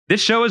This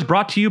show is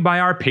brought to you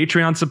by our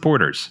Patreon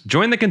supporters.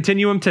 Join the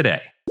continuum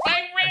today.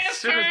 My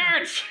wrist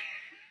hurts!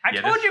 I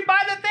told you buy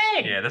the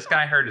thing. Yeah, this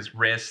guy hurt his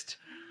wrist.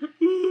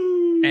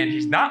 And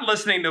he's not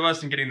listening to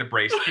us and getting the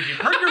brace. If you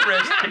hurt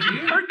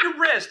your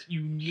wrist,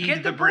 you need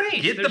Get the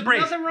brace. Get There's the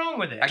brace. nothing wrong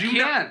with it. I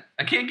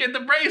can't get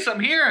the brace. I'm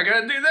here. I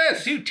gotta do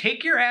this. Dude,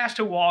 take your ass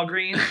to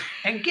Walgreens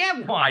and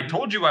get one. I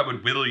told you I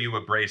would whittle you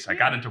a brace. I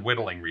got into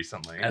whittling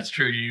recently. That's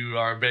true. You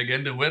are big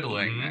into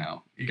whittling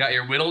now. You got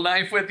your whittle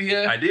knife with you?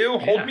 I do.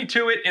 Hold me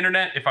to it,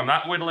 internet. If I'm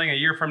not whittling a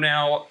year from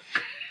now,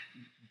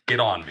 get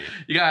on me.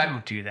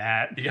 Don't do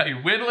that. You got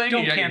your whittling.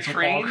 Don't you got cancel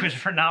your Paul train. Chris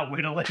for not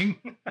whittling.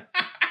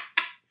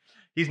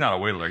 He's not a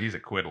whittler. He's a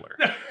quiddler.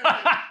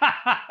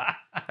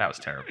 That was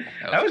terrible.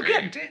 That was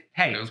great. good.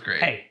 Hey, That was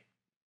great. Hey,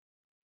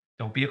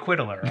 don't be a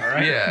quiddler, all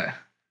right? Yeah.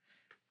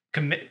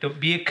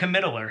 Don't be a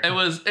committler. It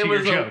was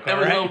your joke,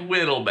 all right? a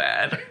whittle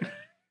bad.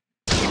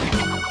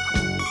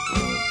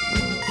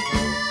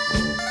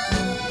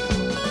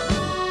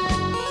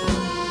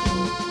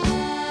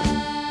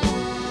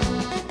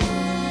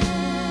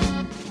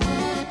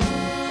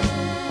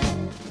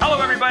 Hello,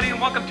 everybody, and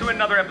welcome to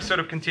another episode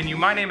of Continue.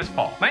 My name is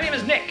Paul. My name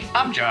is Nick.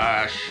 I'm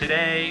Josh.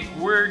 Today,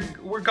 we're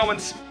going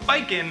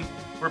spiking.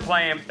 We're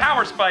playing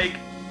Power Spike,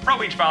 Pro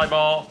Beach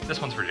Volleyball. This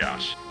one's for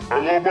Josh.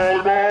 Hello,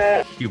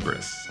 volleyball!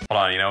 Hubris.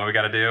 Hold on, you know what we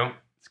gotta do?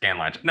 Scan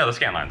line. No, the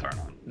scan lines aren't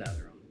on. No,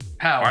 they're wrong.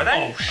 How? Are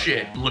they? Oh,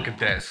 shit. Look at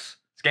this.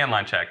 Scan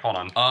line check. Hold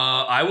on.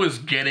 I was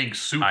getting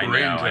super I know,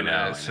 into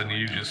I this, know, and I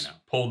you know, just I know.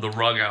 pulled the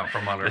rug out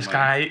from under This my...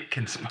 guy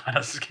can spot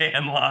a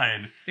scan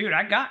line. Dude,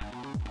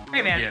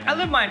 Hey, man, Yeah, I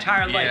lived my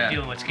entire life yeah.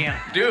 dealing with scam.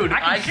 Dude,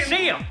 I can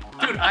see them.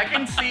 Dude, I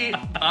can see...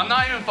 I'm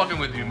not even fucking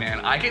with you, man.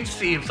 I can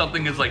see if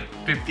something is like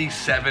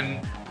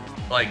 57,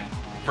 like,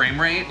 frame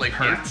rate, like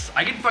hertz.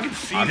 I can fucking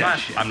see that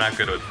shit. I'm not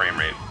good with frame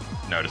rate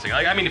noticing.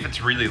 Like, I mean, if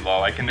it's really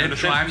low, I can It notice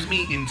it. drives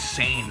me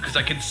insane because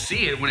I can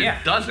see it when Yeah.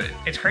 it does it.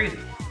 It's crazy.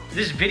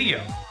 This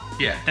video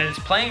Yeah. that it's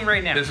playing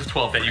right now. This is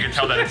 12 That you can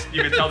tell that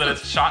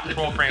it's shot in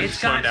 12 frames, it's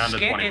slowed got down to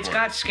 24. it's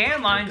got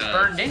scan lines It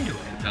does. burned into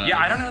it. Yeah,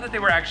 I don't know that they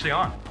were actually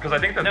on because I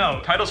think the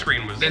title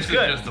screen was. This It's is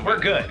good. just the We're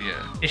window, good.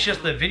 yeah. It's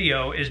just the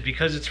video is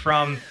because it's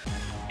from,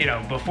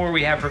 before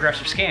we have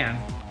progressive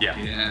scan. Yeah.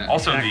 Yeah.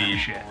 Also, That the kind of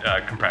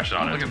shit. compression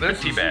on it Look is at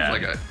this. pretty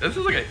bad. This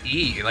is like a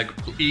E, like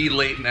E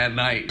late at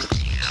night.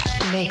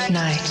 Late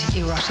night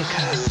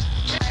erotica.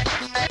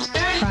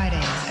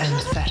 Fridays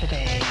and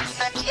Saturdays.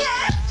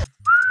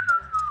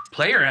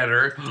 Player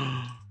header.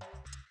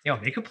 Yo,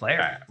 make a player.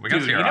 All right, we got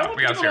Dude, zero. you know what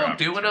We got people zero. don't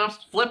do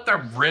enough? Flip their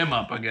brim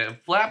up again.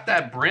 Flap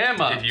that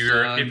brim up. If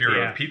you're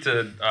Yeah. a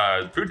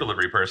pizza food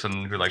delivery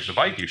person who likes to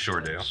bike, you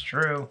sure do. It's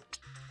true.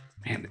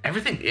 Man,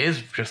 everything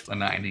is just the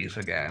 90s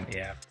again.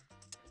 Yeah.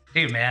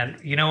 Dude, man,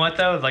 you know what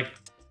though? Like,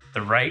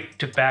 the right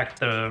took back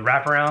the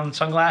wraparound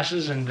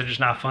sunglasses, and they're just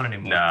not fun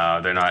anymore. No,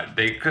 they're not.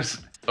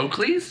 Because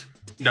Oakleys?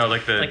 no,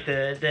 like the Like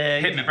the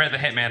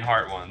Hitman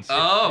Heart ones.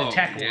 Oh, the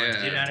tech yeah.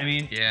 ones. You know what I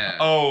mean? Yeah.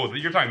 Oh,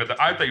 you're talking about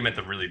the. I thought you meant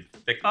the really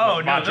thick. Oh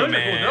no, Macho those are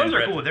Man, cool. Those are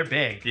red- cool. They're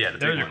big. Yeah, the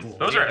those big are ones.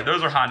 cool.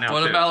 Those are hot now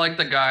What too. about like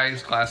the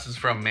guys' glasses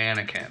from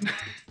Mannequin?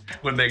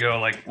 When they go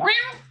like,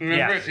 remember?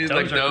 Yeah, Like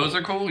those those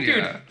are cool. Dude,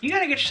 Yeah. you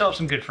gotta get yourself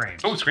some good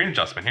frames. Oh, screen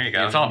adjustment. Here you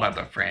go. It's all about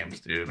the frames,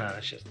 dude. No,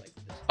 it's just like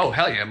this. Oh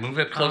hell yeah, move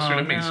it closer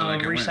to me so I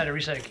can reset win.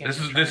 it. I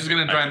can't. This is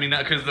gonna drive me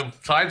nuts because the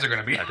sides are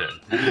gonna be. I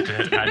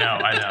did. I know.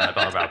 I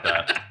thought about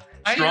that.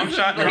 I Strong use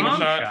shot, the long Strong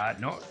shot. shot.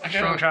 No, I Strong-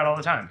 strong shot all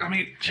the time. I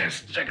mean,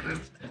 just check this.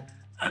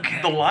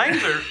 Okay. The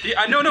lines are. Yeah,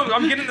 I know.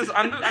 I'm getting this.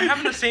 I'm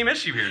having the same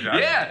issue here, Josh.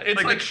 Yeah,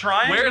 it's like, the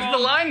triangle. where's the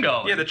line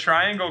going? Yeah, the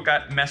triangle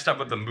got messed up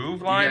with the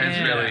move line.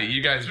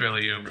 You guys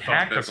really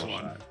overthought this Tactical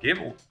one. shot. Give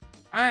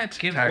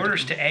Give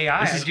orders to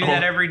AI. This I is do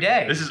that every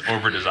day. This is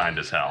over designed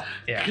as hell.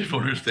 Yeah. Give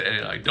orders to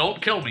AI.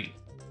 Don't kill me.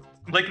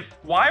 Like,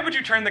 why would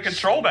you turn the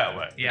control that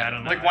way? Yeah, I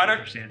don't know. Like, I why don't don't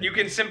understand you it.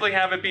 can simply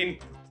have it being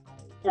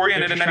They're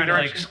oriented just in any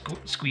trying to direction? like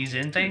squeeze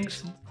in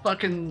things.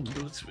 Fucking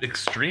it's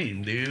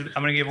extreme, dude.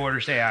 I'm gonna give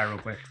orders to AI real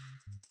quick.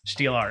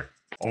 Steal art.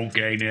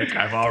 Okay, Nick.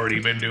 I've already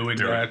been doing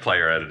You're a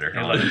player editor.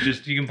 And let it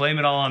just you can blame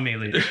it all on me,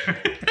 leader.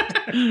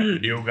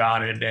 You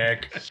got it,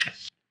 Nick.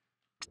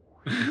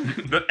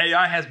 The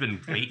AI has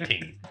been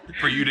waiting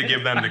for you to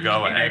give them the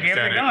go Yeah, ahead. give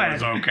it It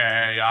was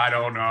okay. I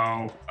don't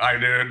know. I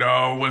didn't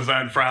know. Was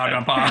that frowned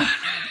upon?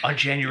 On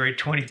January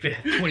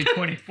 25th,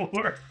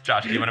 2024.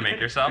 Josh, do you want to make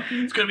yourself?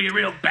 It's gonna be a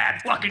real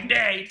bad fucking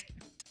day.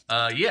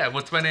 Yeah.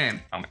 What's my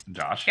name?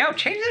 Josh. Yo,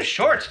 change those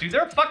shorts, dude.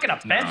 They're fucking No,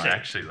 offensive. I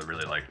actually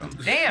really like them.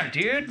 Damn,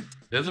 dude.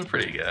 This is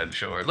pretty good.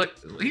 Sure. Look,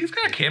 he's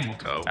got a camel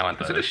toe. I went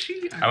Is the- it a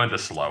she? I went the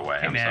slow way.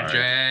 Hey, I'm man.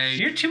 sorry. Jay.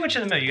 You're too much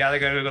in the middle. You gotta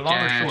go long or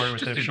Dash, short with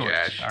just those do shorts.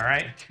 dash. All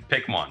right.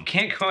 Pick one.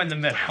 Can't go in the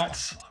middle.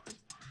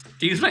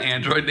 He's my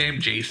Android name,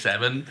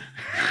 J7.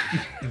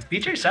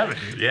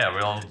 BJ7, dude.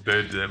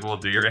 Yeah, we'll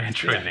do your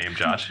Android name,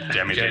 Josh.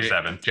 Jamie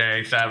J7.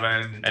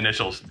 J7.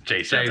 Initials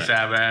J7.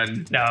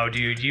 J7. No,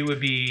 dude, you would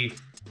be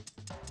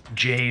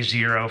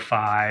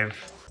J05H.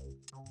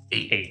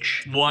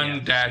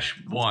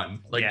 1-1.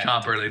 Like Yeah.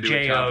 Chopper, they do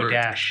a JO Chopper.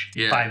 dash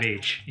Yeah.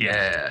 5H.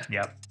 Yeah.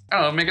 Yep. I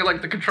don't know, make it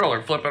like the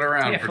controller, flip it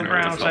around. Yeah, for flip no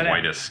around reason. It's the upside down.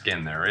 whitest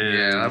skin there is.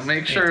 Yeah,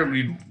 make sure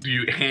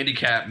you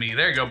handicap me.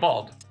 There you go,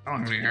 bald. I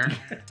don't have any hair.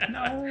 No.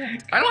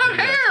 I don't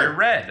have You're hair.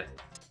 red.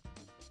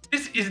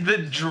 This is the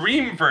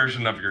dream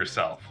version of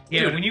yourself.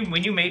 Yeah, Dude.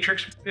 when you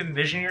Matrix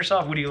envision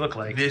yourself, what do you look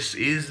like? This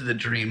is the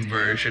dream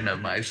version of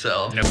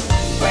myself. Nope.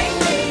 Bring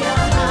me a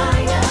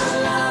higher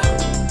love.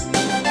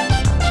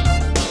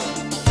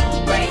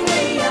 Bring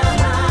me a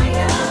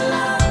higher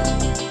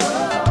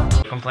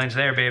love. Complaints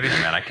there, baby.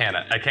 Man, I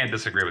can't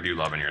disagree with you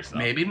loving yourself.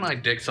 Maybe my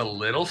dick's a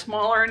little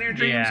smaller in your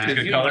dreams Yeah. because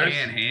Good you colors.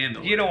 can't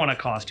handle You it. don't want to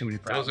cause too many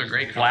problems. Those are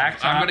great Black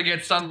colors. top. I'm gonna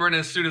get sunburned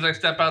as soon as I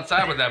step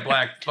outside with that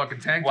black fucking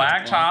tank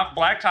Black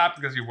on. top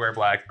because you wear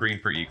black, green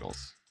for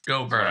eagles.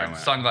 Go what I bird. went.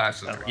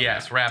 Sunglasses. I love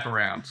Yes,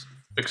 wraparounds.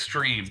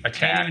 Extreme. I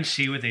can't even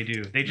see what they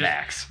do. They just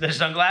Max. the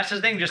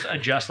sunglasses thing just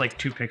adjusts like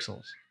 2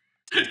 pixels.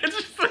 It's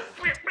just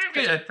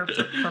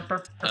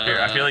Here,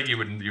 I feel like you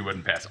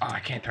wouldn't pass. Oh, I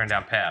can't turn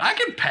down pass. I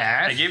can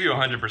pass. I gave you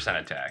 100%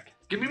 attack.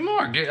 Give me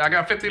more. I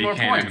got 50 You more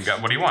can't points. even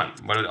go. What do you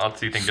want? What else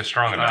do you think is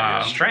strong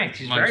about you? Strength.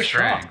 He's My very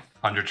strong.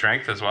 100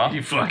 strength as well.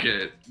 You fuck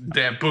it.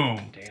 That boom.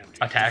 Damn. Dude.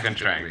 Attack and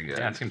This is gonna strength. be good.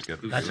 Yeah, that seems good.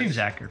 That seems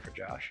accurate for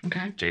Josh.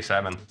 Okay.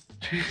 J7.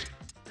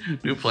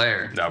 New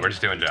player. No, we're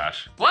just doing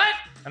Josh. What?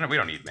 We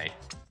don't need me.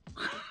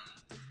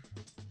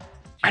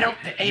 I don't.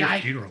 The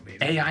AI. Funeral, baby.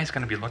 AI is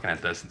gonna be looking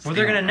at this. And Well,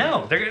 they're stealing gonna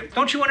know.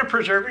 Don't you want to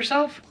preserve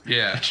yourself?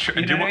 Yeah. it.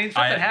 You know what I mean?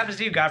 Something happens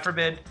to you, God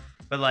forbid.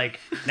 But like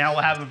now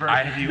we'll have a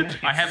version of you.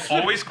 I have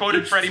always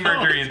quoted Freddie So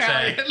Mercury and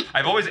say, Italian.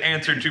 I've always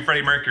answered to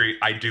Freddie Mercury,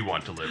 I do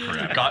want to live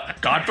forever.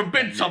 God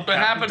forbid something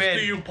God happens forbid.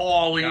 to you,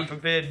 Paulie. God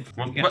forbid.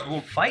 Well, You know,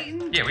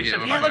 fighting? Yeah, we Yeah, should.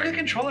 we're Yeah, fuck look it. at the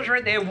controllers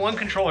right. They have one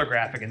controller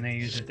graphic and they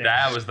use it there.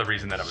 That was the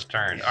reason that it was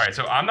turned. All right,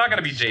 so I'm not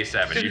gonna be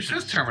J7. Dude, You it's should.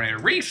 just Terminator.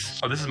 Reese.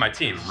 Oh, this is my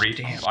team. Reese.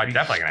 Damn, I'm Reese.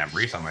 definitely gonna have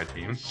Reese on my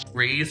team.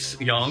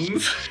 Reese.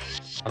 Youngs.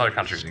 What other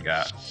countries you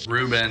got?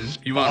 Ruben.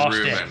 You want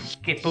Foster. Ruben.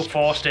 Get put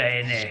Foster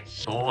in there.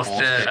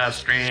 Foster.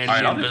 Australian. All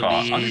right, I'll do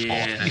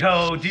Foster.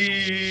 Yo,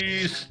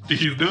 these.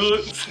 These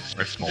nuts.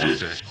 Where's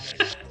Foster?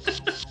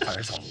 Oh,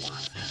 there's a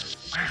lot.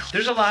 Wow.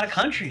 There's a lot of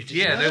countries. Did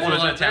you Yeah, know there's that?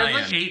 One's like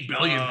Italian. 8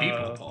 billion Uh,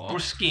 people. Paul.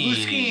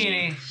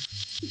 Bruschini.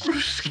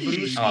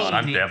 Bruschini. Oh, and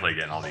I'm definitely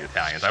getting all the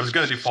Italians. I was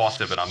gonna do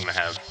Foster, but I'm gonna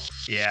have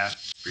Yeah.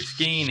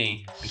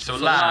 Bruschini and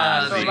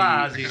Solazzi. Solazzi.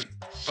 Solazzi.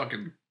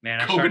 Fucking Man,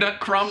 I coconut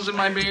crumbs in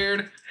my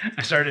beard.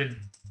 started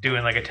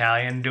doing like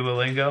Italian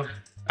Duolingo.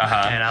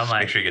 And I'm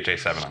like- make sure you get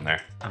J7 on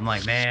there. I'm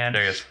like, man,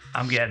 There he is.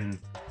 I'm getting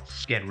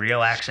real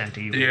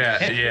accenty. Yeah.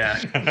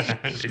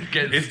 It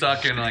gets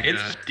stuck in like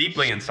It's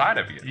deeply inside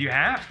of you. You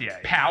have to. Yeah.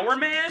 Power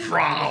Man?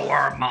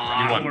 Flower You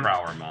man. want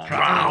Power Man.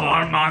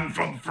 Flower man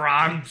from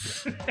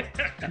France.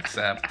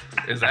 Except,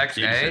 is X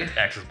A?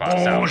 X is by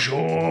itself.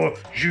 Bonjour,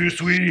 je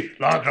suis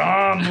la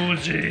grande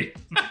musique.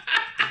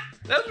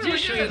 That's Je really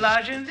suis good.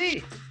 la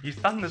gentille. He's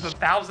done this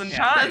 1,000 Does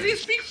times. he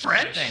speak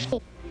French?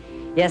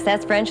 Yes,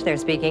 that's French they're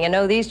speaking. And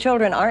no, these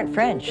children aren't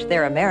French.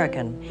 They're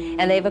American.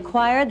 And they've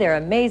acquired their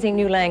amazing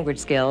new language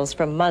skills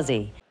from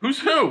Muzzy. Who's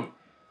who?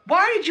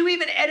 Why did you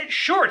even edit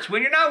shorts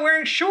when you're not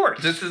wearing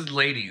shorts? This is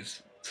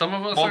ladies. Some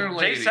of us Well, are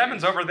ladies.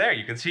 J7's over there.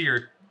 You can see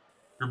your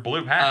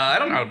blue hat. I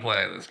don't know how to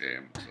play this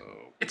game, so.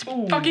 It's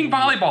fucking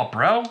volleyball,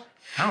 bro.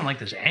 I don't like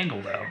this angle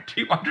though.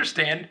 Do you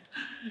understand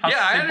how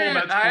Yeah, simple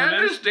that sport I is?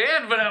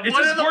 understand, but It's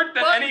what a are the sport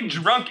that any buttons?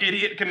 drunk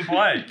idiot can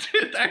play.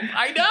 Dude,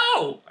 I know.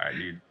 All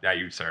right,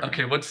 you serve.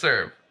 Okay, what's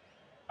serve?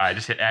 I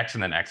just hit X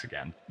and then X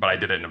again, but I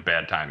did it in a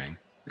bad timing.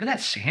 Look at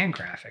that sand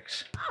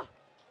graphics.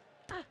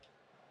 All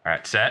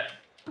right, set.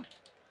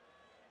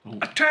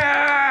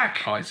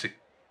 Attack! Oh, I see.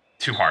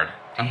 Too hard.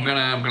 I'm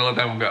gonna let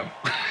that one go.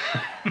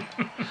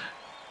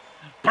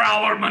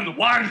 Prowlerman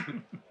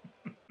one.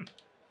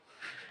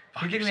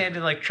 You think they had to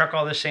like truck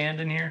all the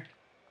sand in here?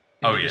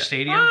 Oh Into yeah. the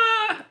stadium?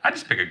 I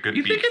just pick a good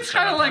You beach think to it's set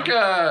kind of up like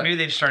on. a Maybe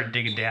they just started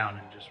digging down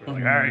and just were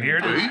like, all right, here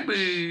it is. baby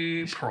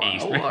East.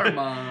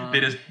 Prowlerman?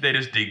 They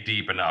just dig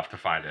deep enough to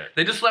find it.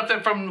 They just left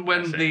it from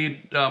when the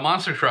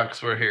monster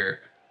trucks were here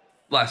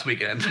last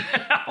weekend.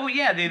 Oh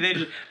yeah, they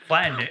just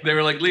flattened it. They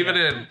were like, leave it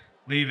in.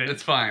 Leave it.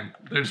 It's fine.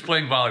 They're just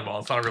playing volleyball.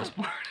 It's not a real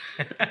sport.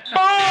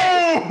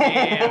 Oh!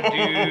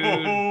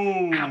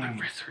 Damn, Ow, my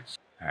wrist hurts.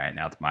 All right,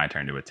 now it's my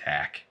turn to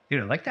attack.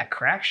 Dude, I like that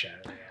crack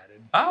shadow they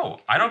added. Oh,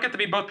 I don't get to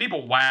be both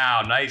people.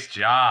 Wow, nice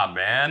job,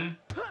 man.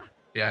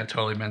 Yeah, I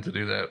totally meant to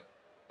do that.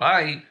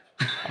 Bye.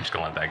 I'm just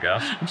gonna let that go.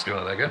 I'm just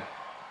gonna let that go.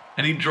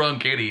 Any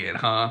drunk idiot,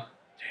 huh?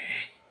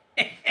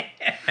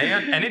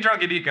 Any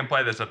drunk idiot can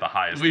play this at the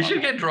highest We level.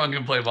 should get drunk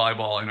and play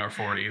volleyball in our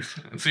 40s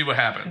and see what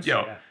happens.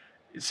 Yo, Yeah.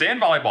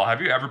 sand volleyball.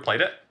 Have you ever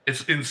played it?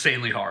 It's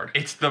insanely hard.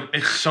 It's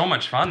so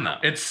much fun though.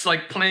 It's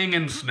like playing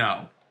in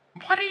snow.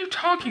 What are you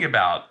talking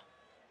about?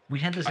 We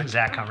had this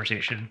exact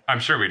conversation I'm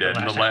sure we did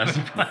in the last,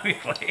 time we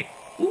played.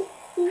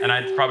 and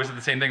I probably said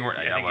the same thing. Where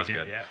I yeah, that think was you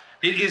did, good. yeah.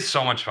 It is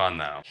so much fun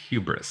though.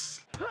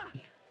 Hubris.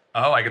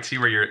 Oh, I can see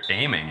where you're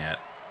aiming it.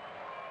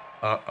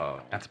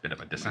 Uh-oh. That's a bit of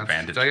a Do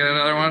disadvantage. I get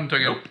another one? Do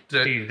I Nope.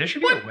 get... Dude, there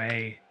should be a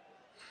way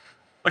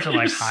Look to at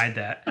like you. hide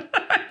that.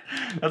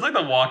 That's like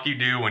the walk you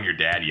do when your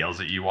dad yells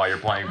at you while you're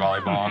playing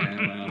volleyball.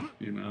 Yeah, well,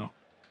 you know.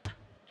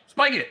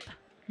 Spike it!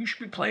 You should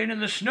be playing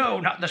in the snow,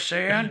 not the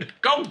sand.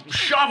 Go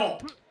shovel.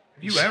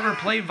 Have you ever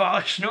played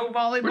snow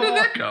volleyball? Where did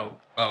that go?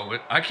 Oh,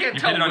 I can't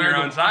tell hit it on where your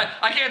the, own side.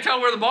 I can't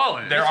tell where the ball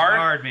is. There It's are.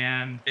 hard,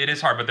 man. It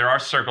is hard, but there are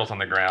circles on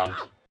the ground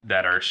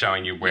that are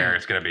showing you where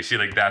it's gonna be. See,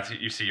 like that's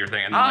you see your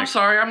thing. And then, I'm like,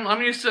 sorry.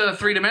 I'm used to a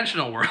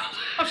 3-dimensional world.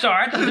 I'm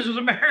sorry, I thought this was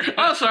America.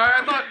 I'm sorry.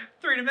 I thought.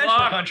 Three-dimensional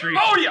Fuck. country.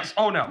 Oh yes.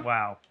 Oh no.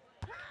 Wow.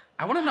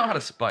 I want to know how to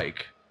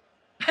spike.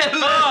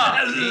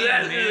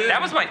 That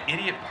was my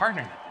idiot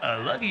partner. A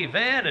lucky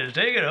fan is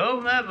taking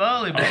home that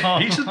volleyball.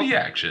 Piece of the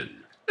action.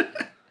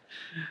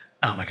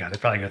 Oh my god, they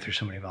probably go through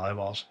so many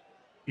volleyballs.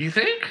 You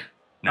think?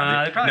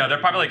 No, they probably- they're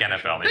probably like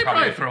NFL. They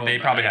probably throw They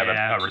them probably back. have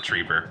Yeah. a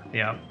retriever.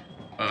 Yeah.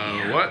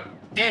 What?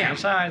 Damn.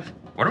 Sides.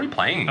 What are we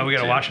playing? Oh, we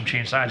gotta to? watch them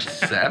change sides.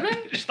 7?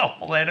 Just the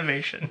whole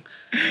animation.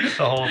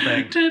 The whole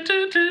thing.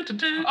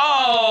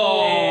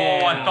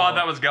 Oh, I thought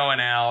that was going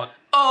out.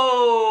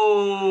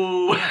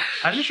 Oh.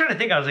 I was just trying to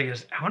think. I was like,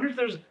 I wonder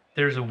if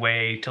there's a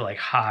way to like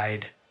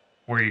hide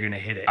where you're gonna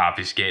hit it.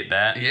 Obfuscate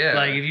that. Yeah.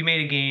 Like if you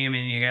made a game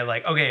and you got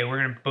like, okay,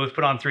 we're gonna both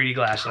put on 3D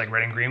glasses, like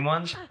red and green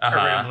ones, or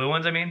red and blue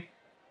ones. I mean,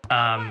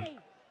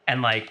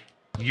 and like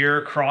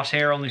your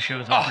crosshair only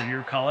shows up for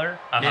your color.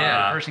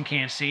 Yeah. The person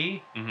can't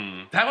see.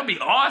 Mm-hmm. That would be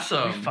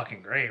awesome. That'd be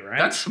fucking great, right?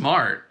 That's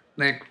smart.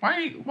 Like,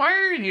 why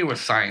aren't you a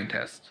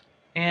scientist?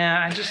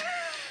 yeah.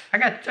 I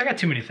got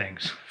too many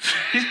things.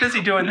 He's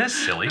busy doing this,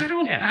 silly. I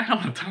don't Yeah.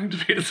 have time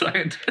to be a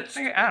scientist.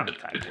 I don't have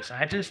time to be a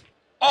scientist.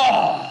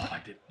 Oh, I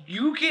did.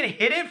 You can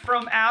hit it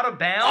from out of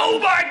bounds. Oh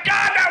my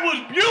God, that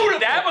was beautiful.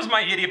 That was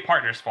my idiot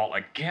partner's fault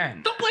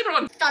again. Don't blame it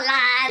on.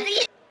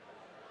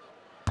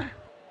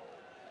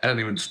 I didn't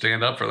even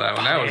stand up for that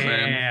one. That was in.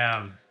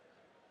 Damn.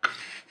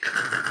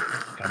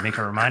 Gotta make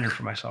a reminder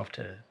for myself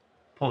to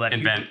pull that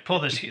Invent.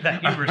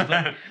 that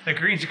hubris, the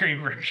green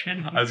screen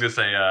version. I was gonna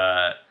say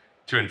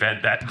to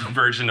invent that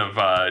version of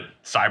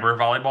cyber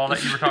volleyball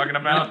that you were talking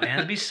about. Man,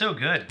 it'd be so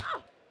good.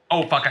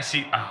 Oh fuck, I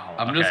see. Oh,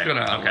 I'm just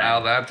gonna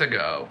allow that to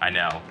go. I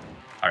know.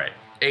 All right,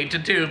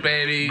 8-2,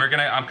 baby.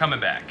 I'm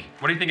coming back.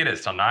 What do you think it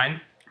is? Till 9?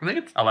 I think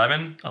it's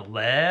 11?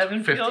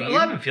 11 15?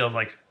 11 feels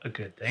like a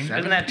good thing. Isn't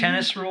that 17?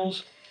 tennis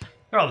rules?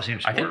 They're all the same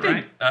I sport, think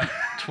right? they.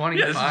 25.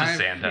 Yeah, this is just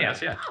sand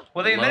tennis. Yeah.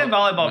 Well, they invented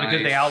volleyball because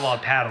Nice. they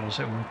outlawed paddles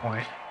at one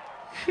point.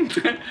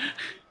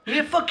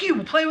 Yeah, fuck you.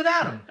 We'll play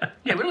without them.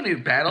 Yeah, we don't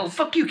need battles.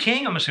 Fuck you,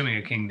 King. I'm assuming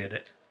a king did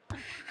it.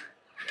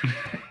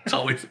 It's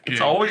always a king.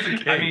 It's always the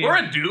case. I mean, Or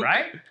a duke.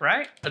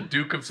 Right? A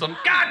duke of some.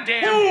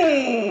 Goddamn.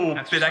 Ooh!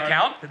 That's Did that sorry.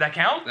 count? Did that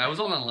count? That was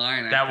on the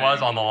line. That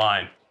was on the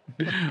line.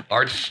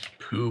 Arch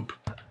poop.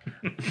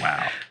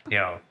 Wow.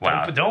 Yo,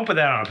 Wow. don't put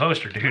that on a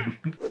poster, dude.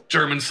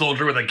 German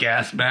soldier with a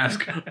gas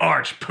mask.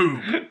 Arch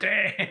poop.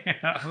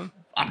 Damn.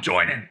 I'm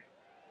joining.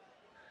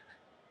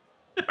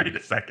 Wait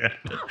a second.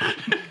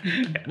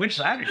 Which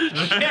side are you?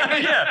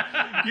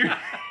 yeah. You,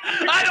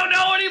 I don't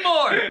know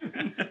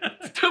anymore.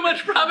 It's too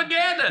much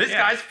propaganda. this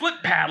guy's flip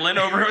paddling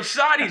over which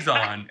side he's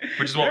on,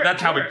 which is what.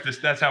 That's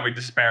how we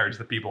disparage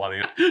the people on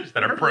the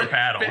that are pro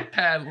paddle. Flip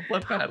paddle.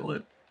 Flip paddle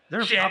it.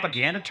 There's a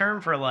propaganda term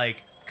for like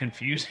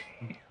confusing.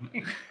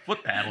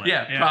 Flip paddling.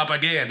 Yeah,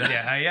 propaganda.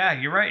 Yeah,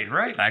 you're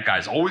right. That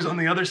guy's always on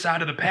the other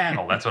side of the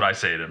paddle. That's what I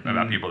say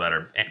about people that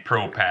are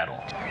pro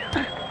paddle.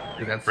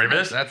 Dude, that's, Ready for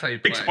this? That's how you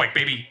play. Big spike,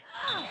 baby.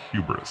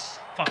 Hubris.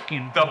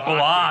 Fucking The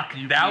block.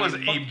 it. That was a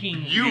fucking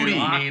beauty. You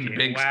blocked mean it.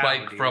 Big Wow,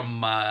 Spike dude.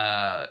 from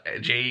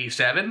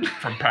J7?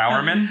 From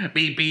Powerman.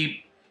 Beep,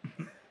 beep.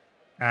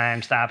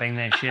 I'm stopping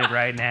this shit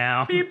right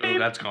now. Oh,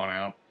 that's gone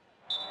out.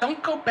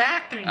 Don't go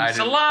back there. I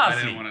didn't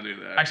Salazzi. want to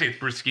do that. Actually, it's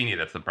Bruschini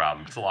that's the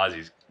problem.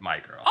 Salazzi's my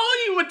girl.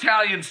 all you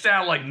Italians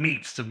sound like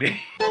meats to me.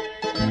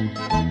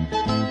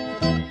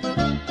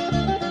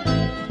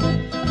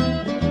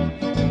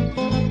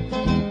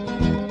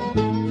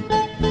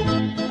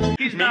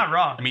 He's not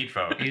wrong. Meat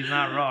folk. He's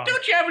not wrong.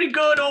 Don't you have any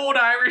good old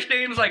Irish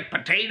names like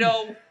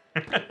Potato?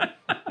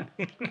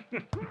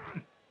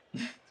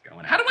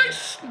 How do I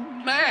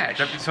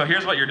smash? So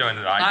here's what you're doing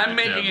that I I'm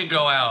making it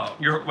go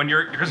out. You're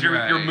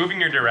Right. moving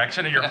your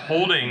direction and you're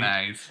holding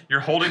Nice.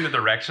 you're holding the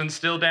direction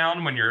still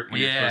down when you're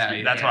supposed to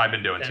be. That's what I've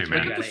been doing That's too, what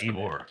man. you gotta aim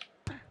Score.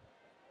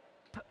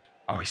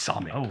 Oh, he saw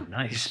me. Oh, He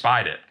nice.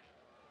 spied it.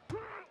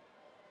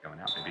 Going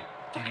out, baby.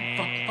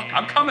 Damn.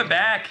 I'm coming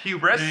back,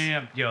 hubris.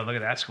 Damn. Yo, look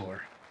at that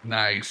score.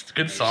 Nice.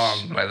 Good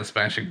song by the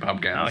Smashing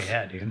Pumpkins. Oh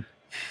yeah, dude.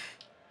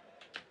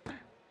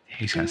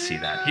 He's gonna see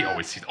that. He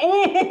always sees.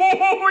 Oh,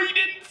 he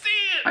didn't see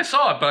it. I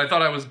saw it, but I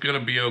thought I was going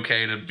to be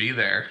okay to be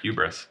there.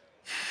 Hubris.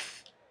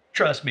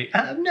 Trust me,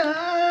 I'm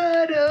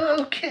not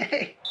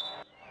okay.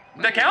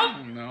 Did that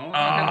count? No.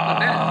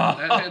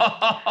 That hit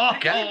I feel like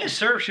Okay. the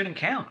serve shouldn't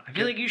count. I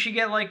feel like you should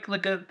get like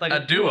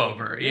a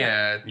do-over.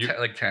 Yeah. You-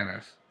 Like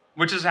tennis.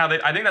 Which is how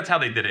I think that's how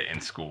they did it in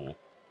school.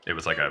 It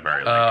was like a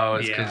very like, Oh,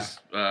 it's Yeah. because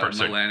for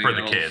the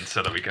millennials. kids,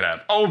 so that we could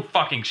have. Oh,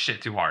 fucking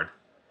shit! Too hard.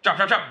 Drop.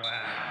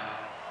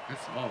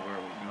 It's all where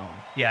we go.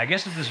 Yeah, I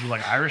guess if this was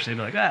like Irish, they'd be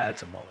like,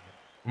 it's a mulligan.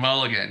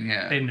 Mulligan,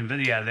 yeah. They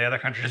didn't, yeah, the other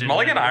countries. Is didn't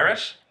Mulligan really-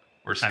 Irish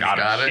or I mean,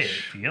 Scottish? Scottish.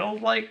 It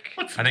feels like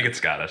I think it's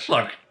Scottish.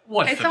 Look,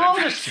 what's it's the all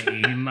the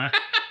difference? same.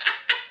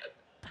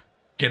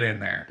 Get in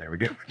there. There we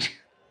go.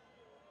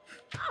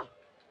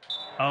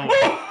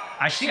 Oh,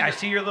 I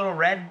see your little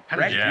red. How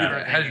did you do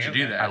that? How did you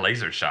do that? I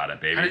laser shot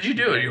it, baby. How did you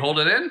do it? You hold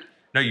it in?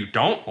 No, you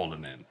don't hold it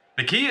in.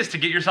 The key is to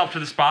get yourself to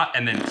the spot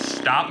and then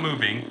stop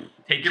moving.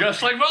 Take your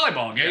Just like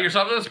volleyball. Get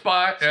yourself to the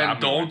spot Stop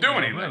and don't do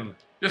moving. anything.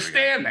 Just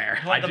stand there.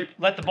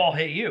 Let the ball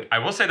hit you. I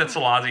will say that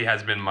Salazi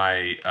has been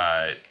my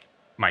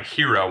my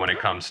hero when it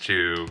comes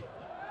to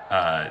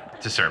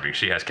serving.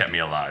 She has kept me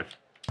alive.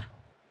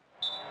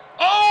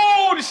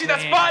 Oh, did you see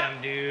that spot?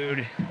 Damn,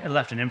 dude. It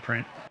left an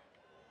imprint.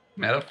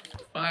 Meta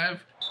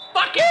 5.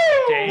 Fuck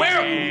you! Damn.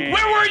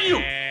 Where were you?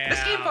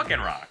 This game fucking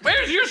rocks.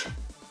 Where's yours?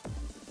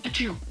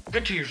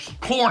 Get to your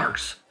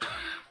corners.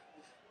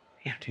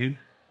 Yeah, dude. You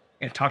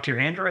gotta talk to your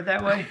android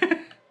that way?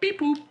 Beep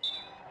boop.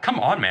 Come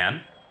on,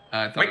 man.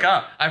 Wake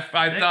up. I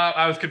thought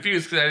I was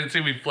confused because I didn't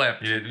see we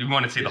flipped. You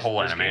want to see the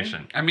whole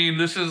animation. I mean,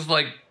 this is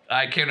like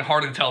I can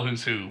hardly tell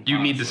who's who. You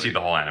need to honestly. see the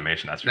whole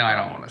animation. That's No, your I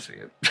don't problem. want to see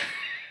it.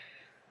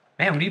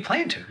 Man, what are you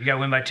playing to? You gotta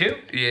win by 2?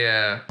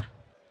 Yeah.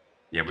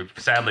 Yeah, we've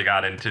sadly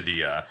got into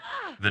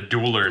the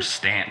dueler's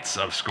stance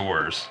of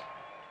scores.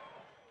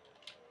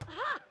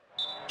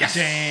 Yes.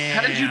 Damn.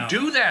 How did you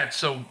do that?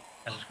 So,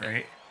 That was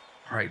great.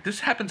 all right, this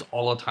happens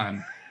all the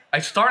time. I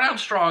start out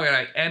strong and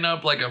I end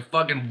up like a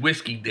fucking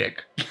whiskey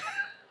dick.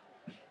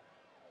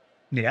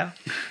 Yeah.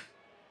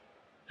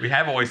 We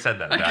have always said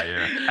that about you.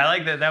 I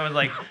like that. That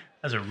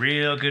was a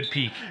real good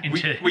peek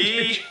into.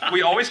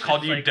 We always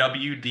called you like-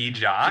 WD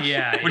Josh.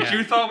 Yeah, Which yeah.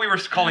 you thought we were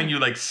calling you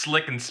like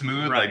slick and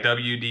smooth, Right. like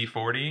WD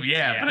 40.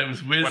 Yeah, but it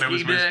was whiskey But it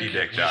was whiskey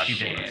dick. dick Josh.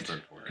 Whiskey dick.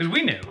 Because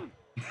we knew.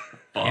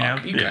 Fuck, You know?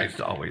 you guys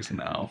always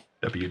know.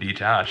 WD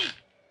Josh.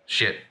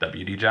 Shit.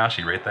 WD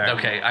Joshy right there.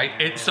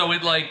 Okay, so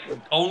it like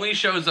only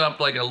shows up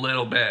like a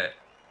little bit.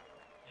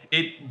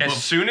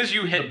 As soon as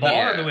you hit The ball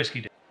Yeah. or the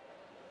whiskey dick?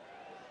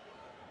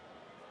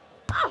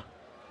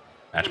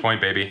 match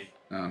point, baby.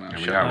 Oh no, Here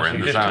we shut go. up. We're in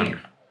the 15. zone.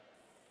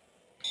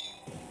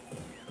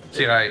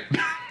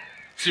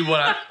 See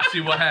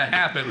what had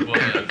happened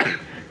was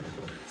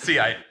See,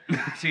 I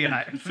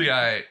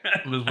I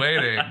was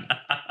waiting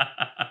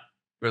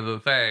for the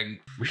thing.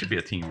 we should be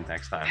a team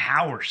next time.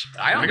 powers.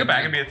 I Can we go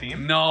back and be a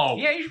team? No.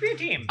 Yeah, you should be a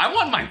team. I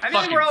want my I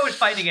fucking mean, we're always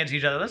fighting against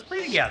each other. Let's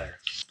play together.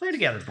 Play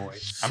together,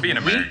 boys. I'm being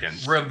American.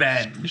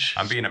 revenge.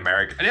 I'm being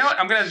American. And you know what?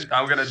 I'm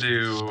gonna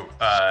do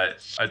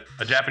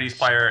a Japanese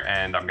player,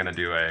 and I'm gonna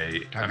do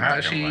a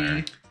American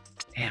player.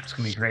 Damn, it's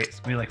gonna be great. It's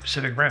gonna be like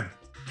Pacific Rim.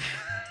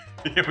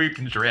 We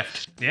can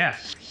drift. Yeah.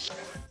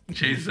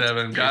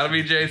 J7, gotta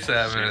be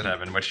J7.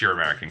 Seven. What's your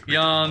American?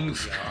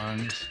 Youngs.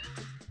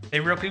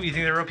 They real people? You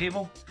think they're real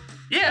people?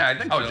 Yeah, I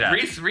think Oh, so. Jack.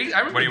 Reese,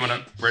 What do you want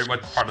to?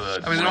 What part of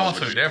the? I mean, they're all so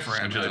would you-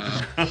 different.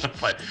 would you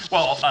play?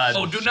 Well,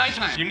 Oh, do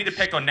nighttime. you need to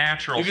pick a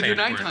natural. You can do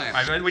stage.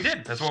 nighttime. We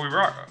did. That's what we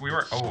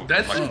were. Oh,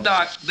 This like- is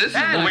not. This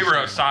That- is. Well, we were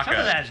nighttime. Osaka. Some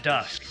of that's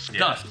dusk.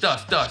 Yeah.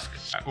 Dusk.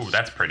 Ooh,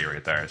 that's pretty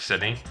right there,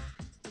 Sydney.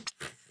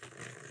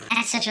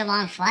 That's such a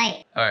long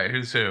flight. All right,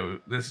 who's who?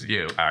 This is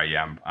you. All right,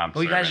 yeah, I'm.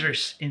 Well, you guys serving.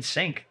 are in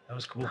sync. That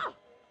was cool.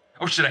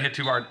 Oh shit! I hit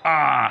too hard.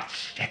 Ah,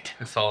 shit.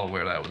 I saw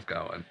where that was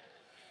going.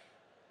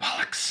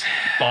 Bollocks.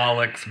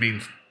 Bollocks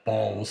means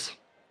balls.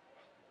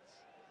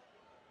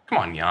 Come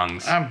on,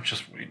 Youngs. I'm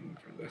just waiting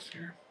for this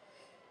here.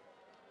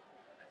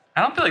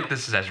 I don't feel like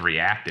this is as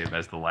reactive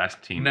as the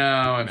last team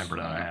No, it's member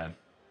that I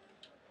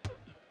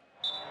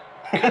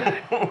not.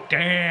 had.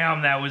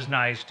 Damn, that was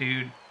nice,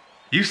 dude.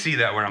 You see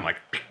that where I'm like,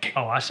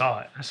 Oh, I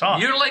saw it. I saw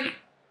it. You're like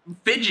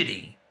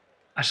fidgety.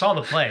 I saw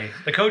the play.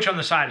 The coach on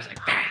the side is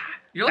like, "Bah."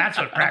 You're like That's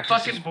what a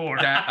practice is fucking for.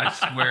 That, I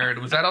swear.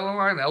 Was that on the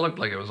line? That looked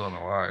like it was on the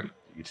line.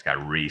 you just got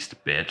reesed,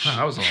 bitch. No,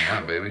 that was on the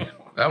line, baby.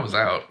 That was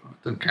out.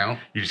 Didn't count.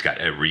 You just got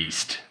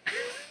erased.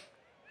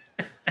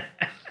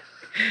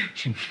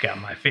 You got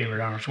my favorite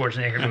Arnold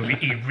Schwarzenegger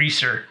movie,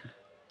 Eraser.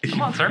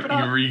 Come on, serve it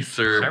up.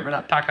 Eraser. Serve it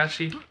up,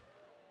 Takahashi.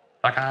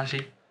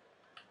 Takahashi.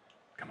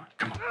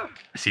 Come on.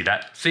 See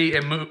that? See,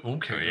 it moved.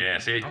 Okay. Oh, yeah,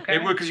 see? Okay.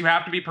 Because you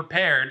have to be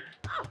prepared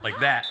like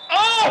that.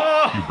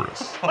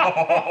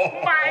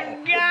 Oh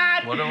my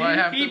God! What do I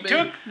have He to be?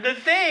 took the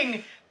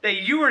thing that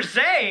you were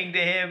saying to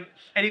him,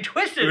 and he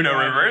twisted Uno it.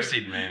 on you.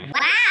 reversing, man.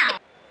 Wow.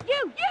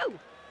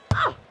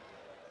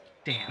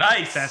 Damn.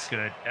 Nice. That's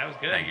good. That was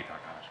good. Thank you,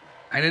 Takahashi.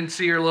 I didn't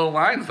see your little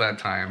lines that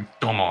time.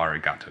 Domo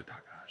arigato,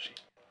 Takahashi.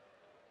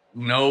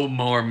 No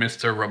more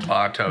Mr.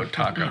 Roboto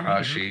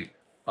Takahashi.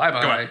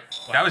 Bye-bye. Go ahead.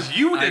 That was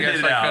you I that hit guess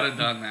it I out. could have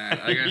done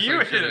that. I guess You I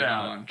hit should it have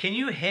out. gone. Can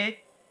you hit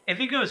if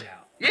it goes out?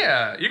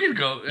 Yeah, you can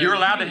go. You're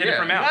allowed to hit it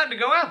from You're out. allowed to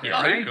go out there, Yeah,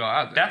 you right? can go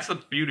out there. That's the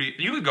beauty.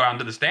 You could go out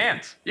into the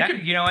stands.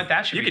 You know what?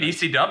 That should You be could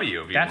the-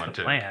 ECW if you That's want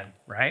the to. plan,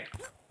 right?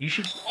 You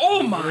should.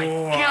 Oh my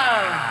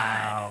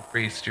Wow.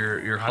 Reese,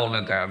 you're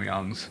holding it down,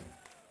 Youngs.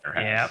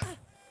 Yep.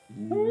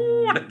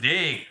 Ooh, what a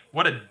dig!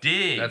 What a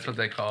dig! That's what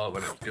they call it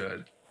when it's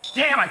good.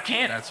 Damn. I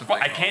can't. That's what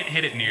they I call can't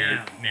hit it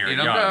near You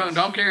don't Youngs.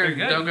 go. Don't care. They're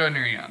good. Don't go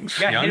near Youngs.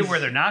 You gotta hit it Young's- where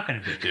they're not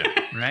gonna be, Yeah.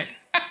 right?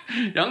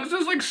 Youngs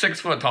is like 6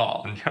 foot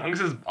tall.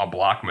 Youngs is a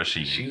block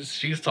machine.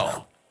 She's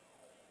tall.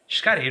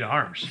 She's got 8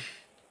 arms.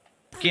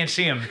 Can't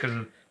see them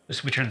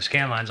because we turn the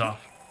scan lines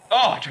off.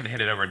 Oh, I tried to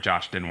hit it over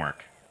Josh. Didn't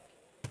work.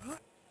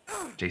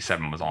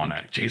 J7 was on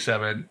it.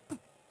 G7.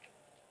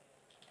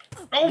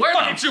 Oh, Where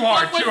fucking the too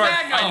hard, fuck was too hard.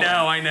 that going?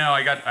 I know.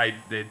 I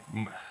did.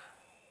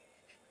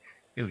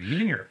 Dude,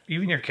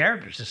 even your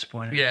character's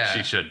disappointed. Yeah.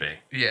 She should be.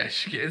 Yeah,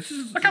 she is.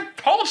 Look how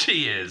tall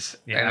she is.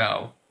 Yeah. I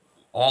know.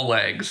 All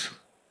legs.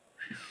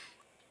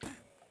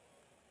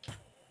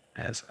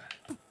 As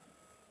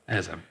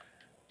a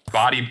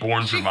body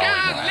born for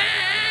volleyball.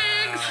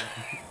 legs!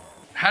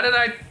 How did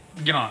I...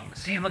 Young.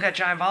 Damn, look at that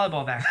giant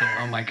volleyball back there.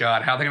 Oh my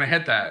god, how are they gonna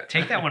hit that?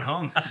 Take that one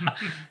home.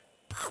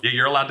 Yeah,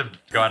 you're allowed to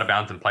go out of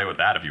bounds and play with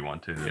that if you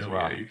want to as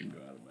well. Yeah, you can go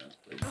out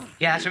of bounds.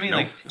 Yeah, that's what I mean.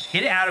 Nope. Like,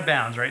 hit it out of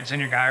bounds, right?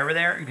 Send your guy over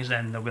there, because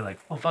then they'll be like,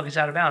 "Oh fuck, it's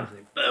out of bounds."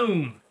 Like,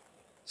 boom.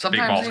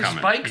 Sometimes ball's he coming.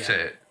 spikes Yeah.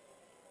 it.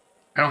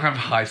 I don't have a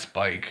high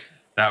spike.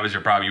 That was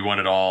your problem. You won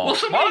it all. Well,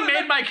 somebody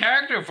made my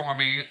character for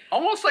me,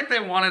 almost like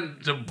they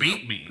wanted to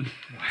beat me.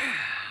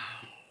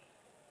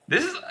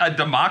 This is a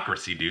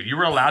democracy, dude. You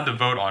were allowed to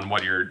vote on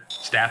what your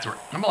stats were.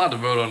 I'm allowed to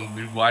vote on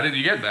why did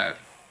you get that?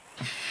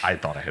 I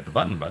thought I hit the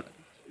button, but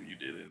You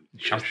didn't.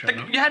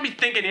 you had me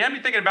thinking. You had me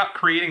thinking about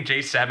creating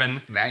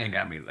J7. Now you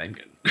got me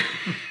thinking.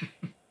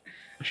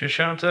 Should have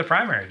shown up to the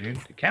primary, dude.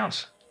 It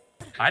counts.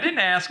 I didn't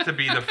ask to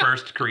be the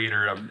first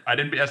creator of. I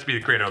didn't ask to be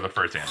the creator of the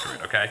first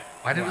Android. Okay.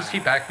 Why did he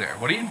back there?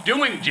 What are you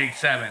doing,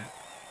 J7?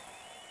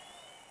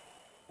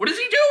 What is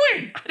he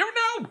doing? I don't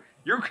know.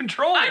 You're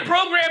controlling. I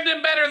programmed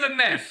him better than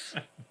this.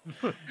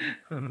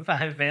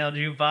 I failed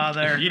you,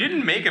 father. You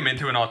didn't make him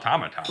into an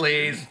automaton.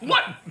 Please.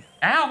 What?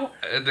 Ow.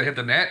 To hit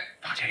the net?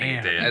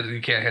 Damn. Damn. You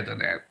can't hit the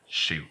net.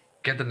 Shoot.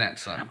 Get the net,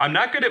 son. I'm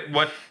not good at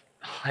what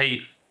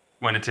height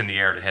when it's in the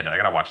air to hit it. I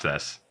gotta watch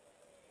this.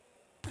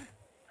 All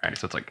right,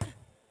 so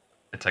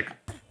it's like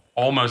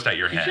almost at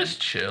your You head.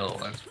 just chill.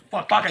 That's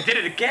Fuck! I did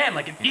it again,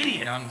 like an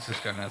idiot. Young's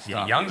just gonna stop.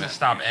 Yeah, Young's it. will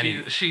stop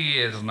any. She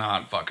is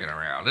not fucking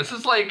around. This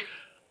is like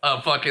a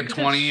fucking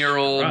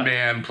 20-year-old Right.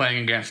 man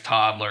playing against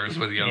toddlers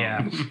with Young.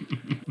 Yeah.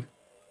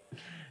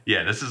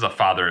 Yeah, this is a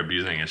father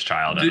abusing his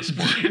child at a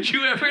sport. Did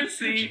you ever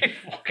see?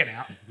 Walking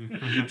out.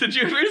 Did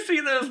you ever see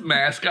those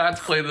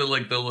mascots play the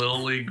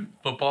little league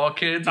football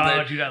kids? Oh,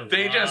 And dude, I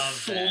they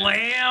just love that.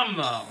 slam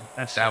them.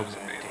 That was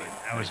amazing.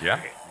 That was Yeah.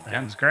 great.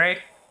 That was great.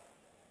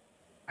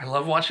 I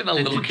love watching a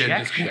little kid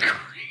just dejection. get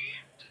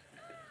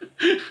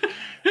creamed.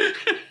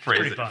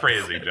 pretty fun.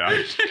 Phrasing,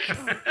 Josh.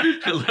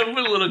 I love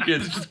when little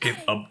kids just get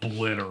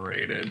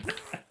obliterated.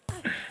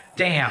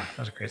 Damn. That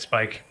was a great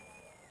spike.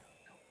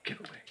 Get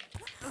away.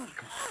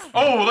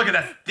 Oh, look at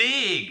that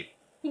dig!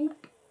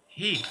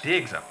 He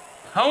digs a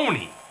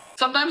pony.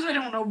 Sometimes I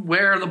don't know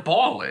where the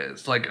ball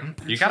is. Like You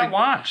it's gotta like,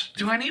 watch.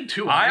 Do I need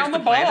two Eye eyes on to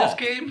the play ball. this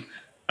game?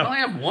 I only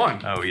have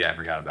one. Oh yeah, I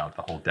forgot about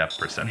the whole depth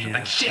perception. Yeah.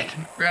 Like shit.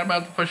 Forgot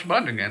about the push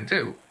button again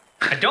too.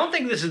 I don't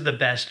think this is the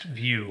best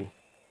view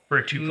for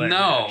a two-player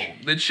No, match.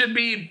 it should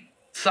be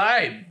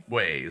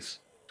sideways.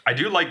 I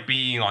do like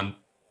being on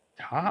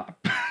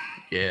top.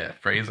 Yeah,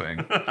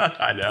 phrasing.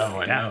 I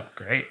know. Yeah,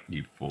 great.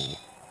 You fool.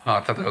 Oh,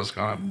 I thought that was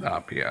gonna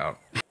not be out.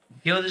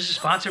 Yo, this is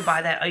sponsored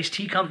by that iced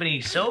tea company,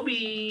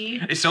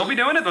 Sobe. Is Sophie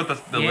doing it with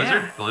the Yeah.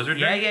 lizard? The lizard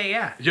Yeah, drink? yeah,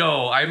 yeah.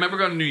 Yo, I remember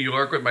going to New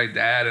York with my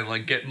dad and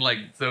like getting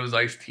like those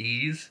iced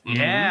teas.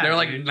 Yeah. They're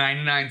like dude.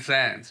 99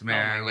 cents,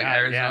 man. Oh my Like God,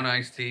 Arizona yeah.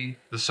 iced tea.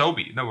 The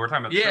Sobe. No, we're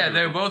talking about Yeah, Sobe.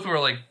 they both were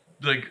like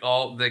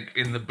all like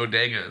in the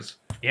bodegas.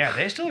 Yeah, are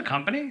they still a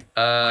company?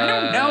 I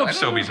don't know if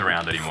I don't Sobe's know.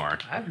 around anymore.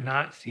 I've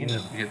not seen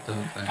them. Get the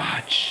thing.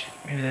 Fudge.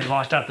 Maybe they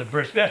lost out the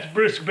brisk. That's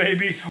brisk,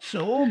 baby.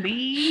 Sobe.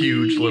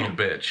 Huge little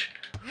bitch.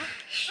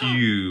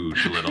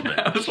 Huge little bit.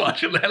 I was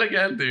watching that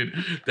again, dude.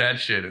 That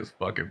shit is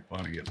fucking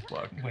funny as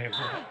fuck. Wait,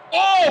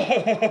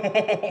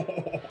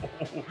 Oh!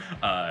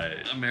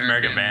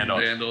 American Vandal.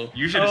 Vandal.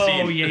 You should have Oh,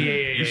 seen. yeah, yeah, yeah,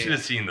 You yeah, should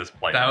have seen this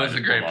play. That was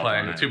a great Pull up play.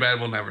 on it. Too bad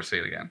we'll never see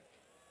it again.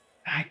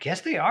 I guess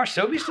they are.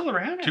 Sobe's still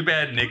around. Too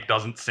bad Nick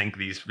doesn't sync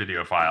these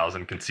video files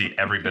and can see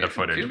every bit of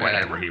footage Too bad.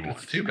 whenever he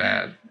wants. It's too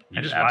bad.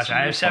 I just watch it.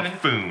 I have seven.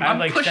 Buffoon. I have I'm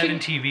like pushing- 7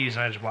 TVs,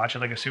 and I just watch it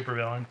like a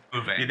supervillain.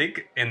 Moving. Do you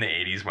think in the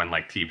 80s when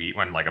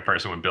like a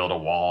person would build a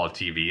wall of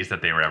TVs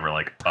that they were ever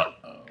like,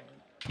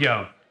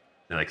 Yo,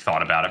 they like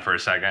thought about it for a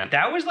second?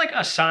 that was like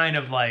a sign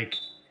of like,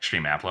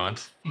 Extreme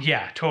affluence.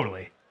 yeah,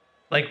 totally.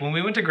 Like when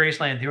we went to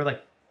Graceland, they were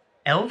like,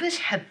 Elvis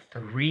had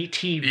 3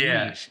 TVs.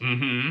 Yeah.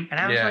 Mm-hmm. And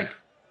I was Yeah. like,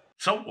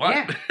 So what?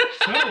 yeah,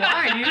 so do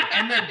I, dude.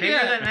 And they're bigger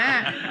Yeah. than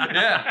that.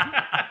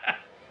 Yeah.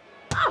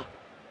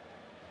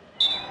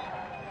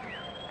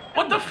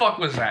 What the fuck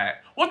was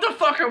that? What the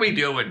fuck are we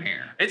doing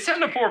here? It's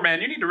 7 to 4,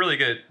 man. You need to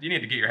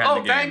get your head in Oh, the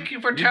game. thank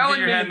you for need to telling get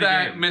your me head in the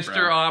that, game, Mr.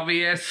 bro.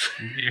 Obvious.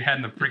 You need to get your head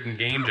in the freaking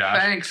game, Josh.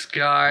 Thanks,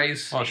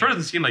 guys. Well, it sure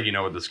doesn't seem like you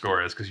know what the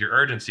score is because your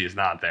urgency is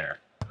not there.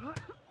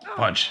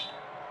 Punch.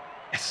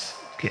 Yes.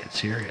 Get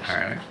serious. All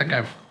right,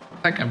 I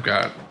think I've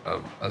got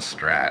a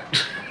strat.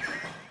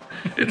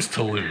 It's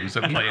to lose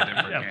and play a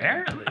different game.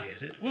 Apparently.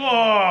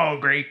 Whoa,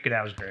 great.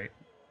 That was great.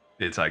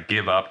 It's a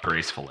give up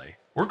gracefully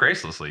or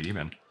gracelessly,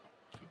 even.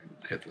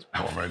 Hit this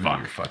ball right in fuck.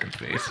 your fucking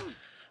face.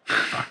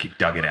 Fuck, he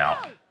dug it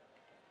out.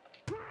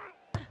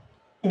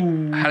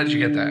 How did you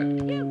get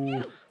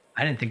that?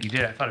 I didn't think you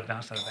did. I thought it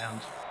bounced out of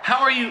bounds.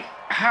 How are you?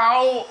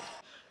 How?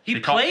 He They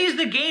call- plays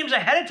the games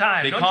ahead of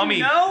time. They Don't call you me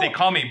know? they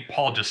call me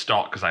Paul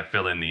Gestalt because I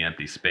fill in the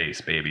empty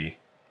space, baby.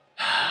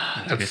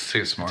 That's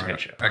too smart. good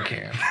show. I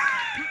can't.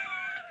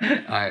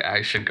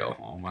 I should go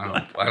home.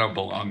 I don't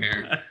belong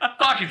here.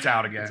 Fuck, it's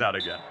out again. It's out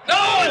again.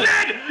 Oh, it was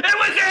in! It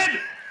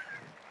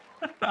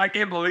was in! I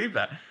can't believe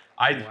that.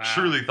 I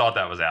truly thought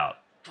that was out.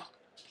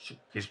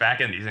 He's back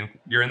in.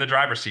 You're in the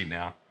driver's seat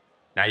now.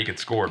 Now you can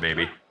score,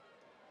 baby.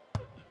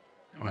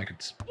 I could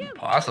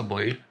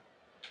possibly.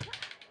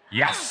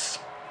 Yes!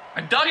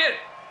 I dug it!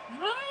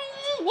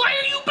 Why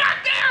are you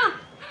back there?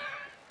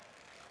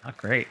 Not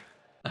great.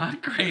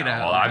 Not great, Well,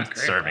 Al. I'm Not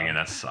great. serving, and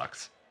that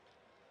sucks.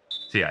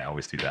 See, I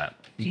always do that.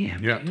 Yeah.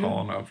 You're not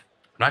tall enough.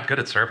 I'm not good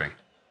at serving.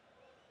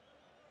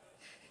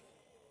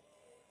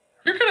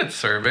 You're good at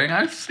serving.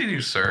 I've seen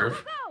you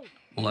serve.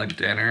 Like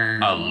dinner.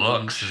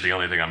 Looks is the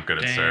only thing I'm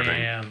good at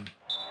serving.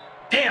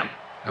 Damn.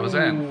 That was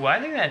in. Ooh, I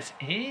think that's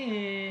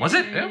in. Was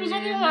it? It was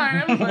on the line.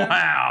 It was in.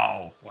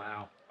 Wow.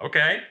 Wow.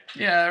 Okay.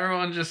 Yeah,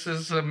 everyone just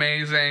is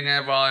amazing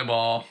at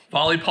volleyball.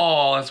 Volley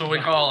Paul, that's what we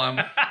call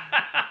him.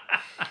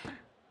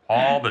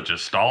 Paul, the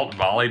Gestalt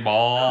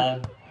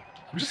volleyball.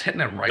 I'm just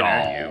hitting it right Doll.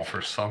 at you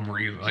for some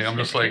reason. Like I'm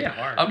just like, Yeah,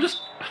 hard. I'm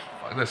just.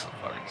 Fuck, this is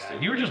fucking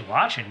stupid. You were just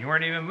watching. You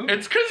weren't even moving.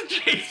 It's because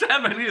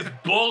J7 is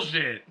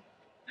bullshit.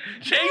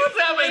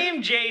 J7.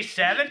 Name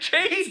J7.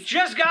 He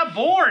just got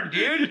born,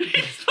 dude.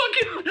 He's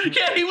fucking.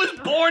 Yeah, he was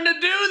born to do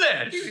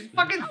this. He's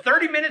fucking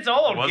 30 minutes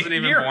old. Wasn't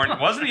even You're- born.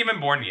 Wasn't even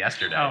born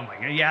yesterday. Oh my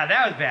god. Yeah,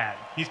 that was bad.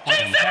 He's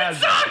J7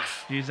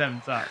 sucks.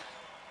 J7 sucks.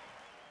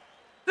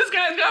 This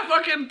guy's got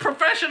fucking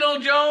professional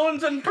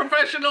Jones and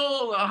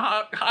professional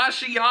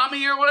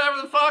Hashiyami or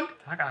whatever the fuck.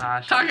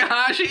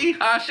 Takahashi.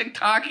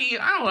 Hashitaki.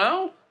 I don't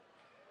know.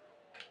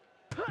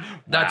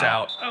 That's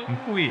Wow. out.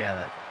 Oh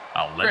yeah.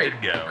 I'll let Great,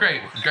 it go.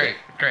 great.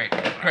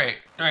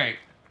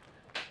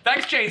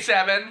 Thanks,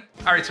 J7.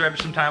 All right, so I have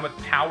some time with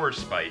Power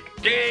Spike.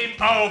 Game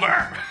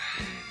over.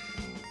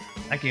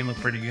 That game looked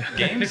pretty good.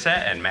 Game,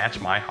 set, and match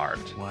my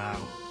heart. Wow.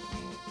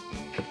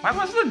 Why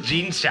was the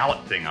Gene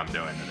Shalit thing I'm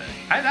doing today?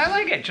 I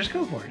like it. Just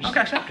go for it. Just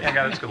accept it. I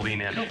gotta just go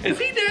lean in. Is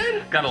he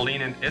dead? Gotta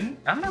lean in.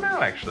 I don't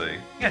know, actually. You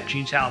got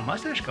Gene Salad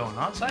mustache going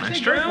on. So I That's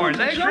say true, go for it.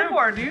 that's Say go true.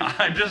 for it, dude.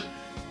 I'm just.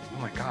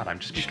 Oh my God, I'm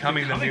just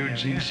becoming the new him,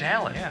 Gene yeah.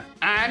 Shalit. Yeah.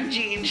 I'm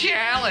Gene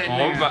Shalit.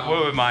 What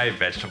would my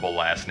vegetable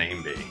last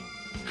name be?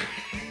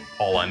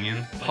 Paul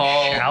Onion.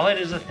 Paul. Shallot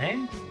is a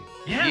thing?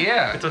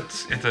 Yeah. It's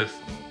a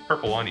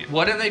purple onion.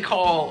 What do they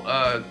call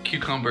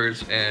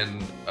cucumbers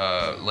in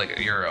like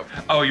Europe?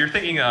 Oh, you're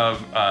thinking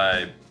of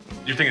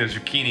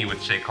zucchini,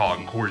 which they call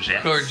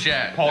courgettes.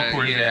 Courgette. Paul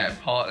Courgette. Yeah,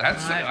 Paul.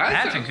 That's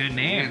That's a good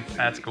name.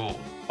 That's cool.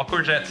 Paul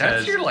Courgette says.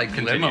 That's your like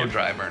continue. limo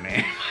driver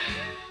name.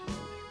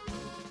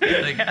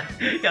 Like, yeah,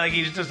 like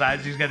he just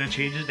decides he's gonna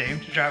change his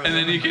name to drive. And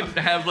then you can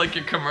have like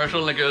your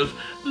commercial that goes,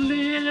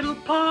 Little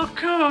Paul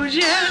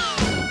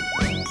Courgette.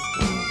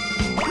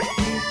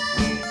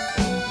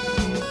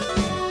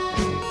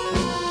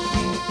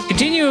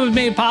 Continue is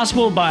made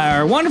possible by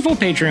our wonderful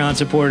Patreon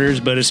supporters,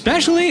 but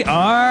especially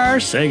our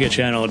Sega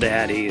Channel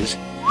daddies.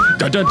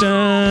 Dun, dun,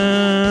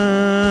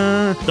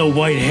 dun. The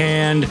white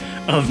hand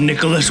of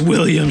Nicholas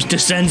Williams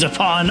descends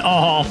upon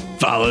all,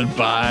 followed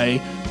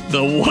by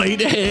the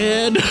white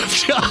hand of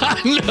John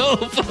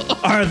Noble.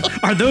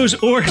 Are those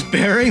orcs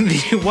bearing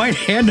the white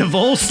hand of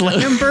old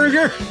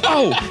Slamburger?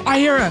 Oh, I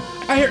hear a.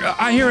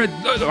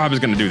 I was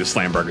gonna do the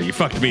slam burger. You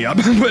fucked me up,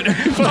 but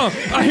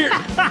I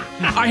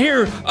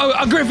hear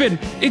a griffin.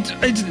 It's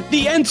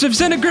the Ents have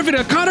sent a griffin,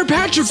 a Connor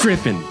Patrick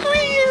griffin.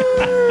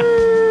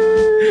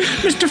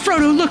 Mr.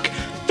 Frodo, look,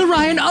 the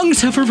Ryan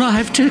Ungs have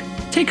arrived to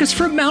take us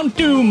from Mount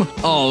Doom.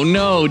 Oh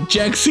no,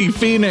 Jexy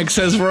Phoenix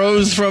has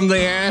rose from the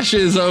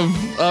ashes of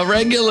a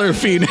regular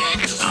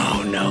Phoenix.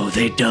 Oh no,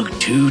 they dug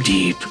too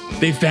deep.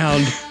 They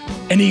found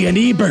an Ian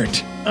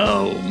Ebert.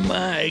 Oh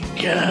my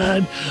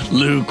god.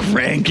 Luke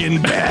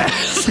Rankin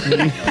Bass.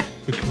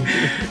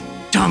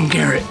 Tom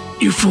Garrett,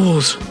 you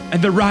fools.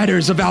 And the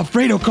riders of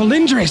Alfredo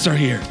Colindres are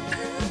here.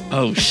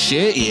 Oh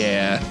shit,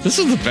 yeah. This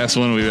is the best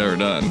one we've ever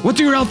done. What's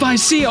your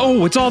LFIC?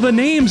 Oh, it's all the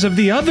names of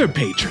the other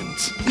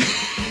patrons.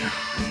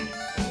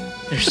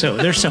 There's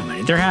so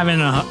many. They're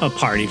having a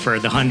party for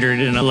the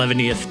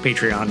 111th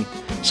Patreon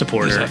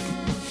supporter. There's a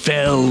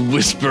fell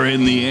whisper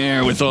in the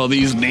air with all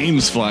these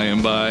names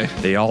flying by.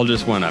 They all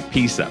just want a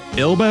piece of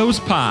Bilbo's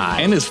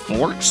pie. And his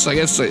forks? I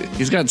guess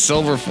he's got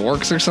silver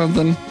forks or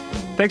something.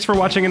 Thanks for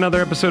watching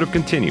another episode of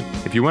Continue.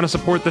 If you want to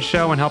support the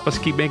show and help us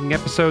keep making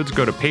episodes,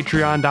 go to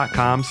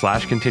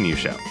patreon.com/continue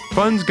show.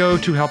 Funds go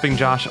to helping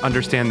Josh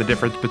understand the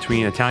difference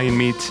between Italian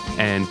meats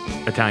and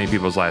Italian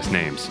people's last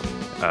names.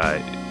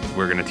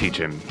 We're going to teach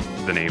him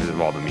the names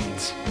of all the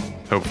meats.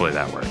 Hopefully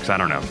that works. I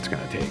don't know if it's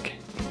going to take.